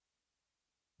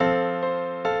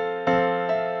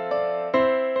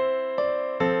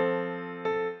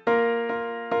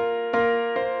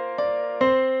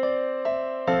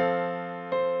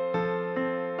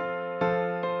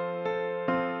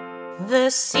The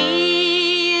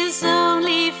sea is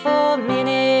only 4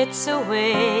 minutes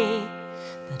away,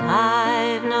 but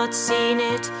I've not seen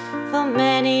it for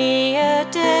many a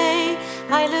day.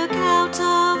 I look out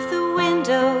of the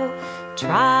window,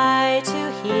 try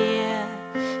to hear,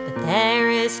 but there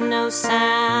is no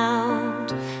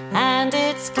sound, and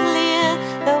it's clear,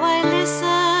 though I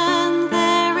listen,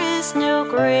 there is no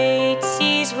great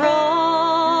sea's roar.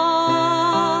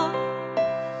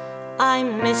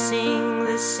 I'm missing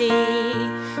the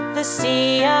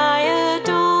sea I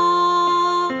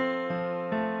adore.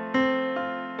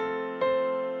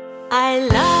 I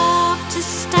love to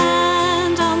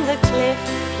stand on the cliff,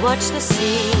 watch the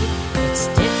sea. Its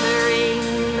differing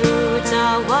moods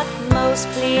are what most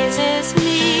pleases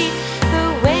me. The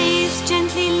waves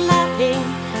gently lapping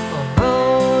or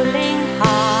rolling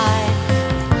high.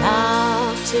 I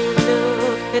love to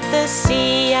look at the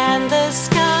sea and the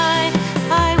sky.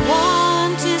 I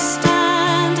want to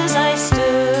stand as I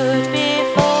stood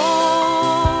before.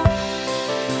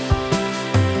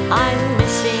 I'm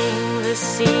missing the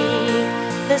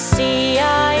sea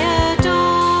I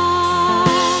adore.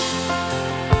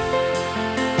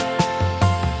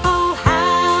 Oh,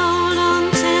 how long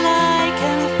till I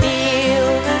can feel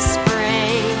the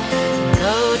spray,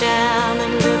 go down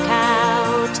and look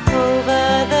out over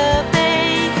the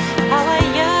bay. How I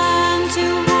yearn to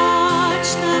watch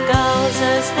the gulls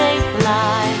as they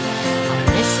fly. I'm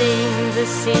missing the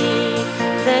sea,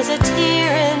 there's a tear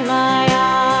in my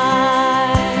eye.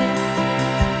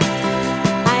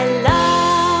 I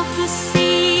love the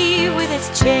sea with its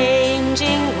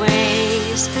changing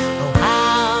ways. Oh,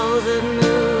 how the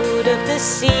mood of the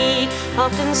sea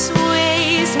often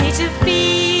sways me to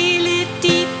feel it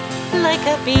deep like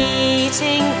a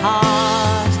beating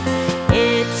heart.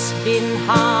 It's been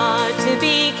hard to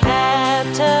be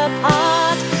kept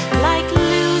apart, like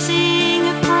losing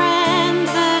a friend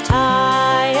that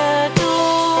I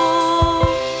adore.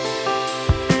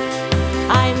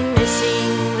 I'm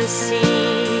missing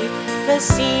the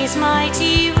sea's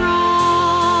mighty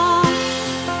roar.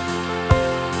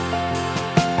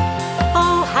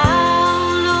 Oh, how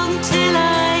long till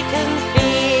I can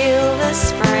feel the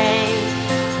spray,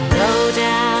 go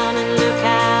down and look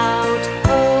out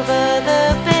over the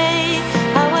bay.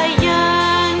 How I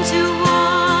yearn to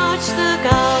watch the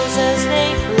gulls as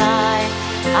they fly.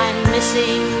 I'm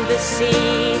missing the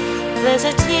sea, there's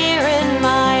a tear in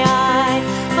my eye.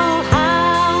 Oh,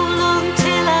 how long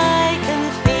till I can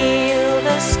feel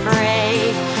the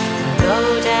spray, go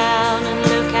down and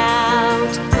look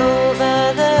out over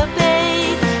the bay.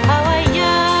 How I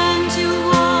yearn to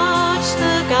watch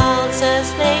the gulls as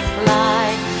they fly.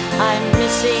 I'm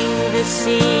missing the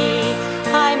sea,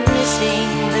 I'm missing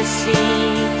the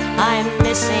sea, I'm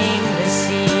missing the